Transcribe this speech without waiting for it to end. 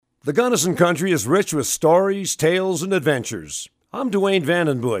The Gunnison country is rich with stories, tales, and adventures. I'm Dwayne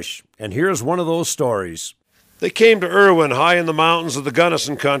Vandenbush, and here's one of those stories. They came to Irwin high in the mountains of the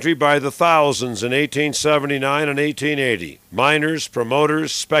Gunnison country by the thousands in 1879 and 1880. Miners,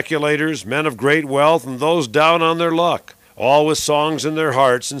 promoters, speculators, men of great wealth, and those down on their luck, all with songs in their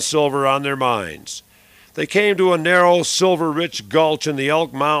hearts and silver on their minds. They came to a narrow, silver-rich gulch in the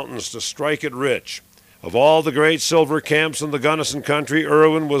Elk Mountains to strike it rich. Of all the great silver camps in the Gunnison country,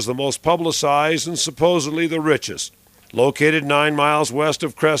 Irwin was the most publicized and supposedly the richest. Located 9 miles west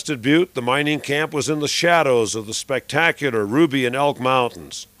of Crested Butte, the mining camp was in the shadows of the spectacular Ruby and Elk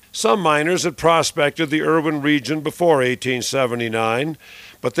Mountains. Some miners had prospected the Irwin region before 1879,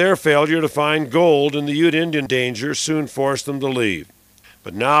 but their failure to find gold and the Ute Indian danger soon forced them to leave.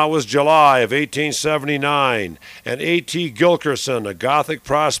 But now it was July of 1879, and A.T. Gilkerson, a Gothic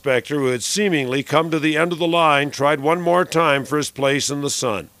prospector who had seemingly come to the end of the line, tried one more time for his place in the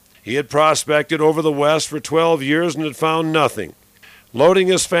sun. He had prospected over the west for 12 years and had found nothing. Loading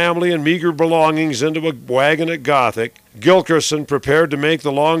his family and meager belongings into a wagon at Gothic, Gilkerson prepared to make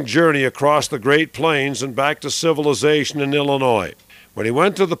the long journey across the Great Plains and back to civilization in Illinois. When he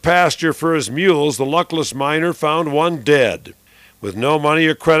went to the pasture for his mules, the luckless miner found one dead. With no money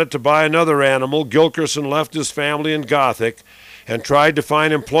or credit to buy another animal, Gilkerson left his family in Gothic and tried to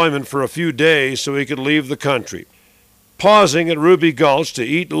find employment for a few days so he could leave the country. Pausing at Ruby Gulch to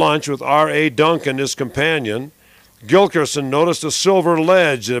eat lunch with R.A. Duncan, his companion, Gilkerson noticed a silver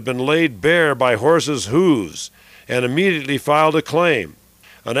ledge that had been laid bare by horses' hooves and immediately filed a claim.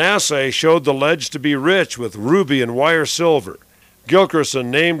 An assay showed the ledge to be rich with ruby and wire silver. Gilkerson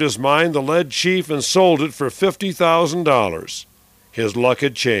named his mine the Lead Chief and sold it for $50,000. His luck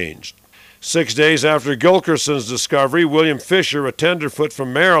had changed. 6 days after Gilkerson's discovery, William Fisher, a tenderfoot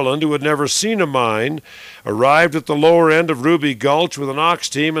from Maryland who had never seen a mine, arrived at the lower end of Ruby Gulch with an ox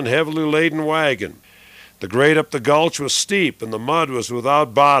team and heavily laden wagon. The grade up the gulch was steep and the mud was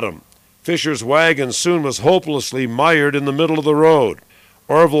without bottom. Fisher's wagon soon was hopelessly mired in the middle of the road.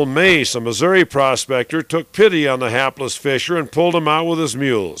 Orville Mace, a Missouri prospector, took pity on the hapless Fisher and pulled him out with his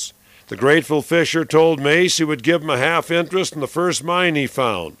mules. The grateful Fisher told Mace he would give him a half interest in the first mine he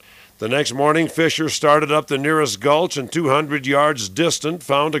found. The next morning, Fisher started up the nearest gulch and 200 yards distant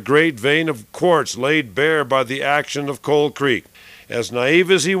found a great vein of quartz laid bare by the action of Coal Creek. As naive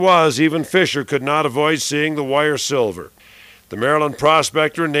as he was, even Fisher could not avoid seeing the wire silver. The Maryland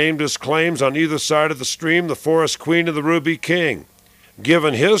prospector named his claims on either side of the stream the Forest Queen and the Ruby King.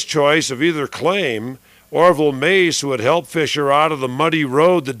 Given his choice of either claim, Orville Mace, who had helped Fisher out of the muddy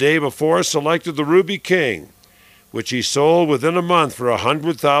road the day before, selected the Ruby King, which he sold within a month for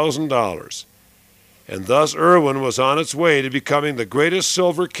 $100,000. And thus Irwin was on its way to becoming the greatest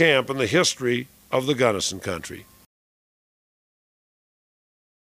silver camp in the history of the Gunnison country.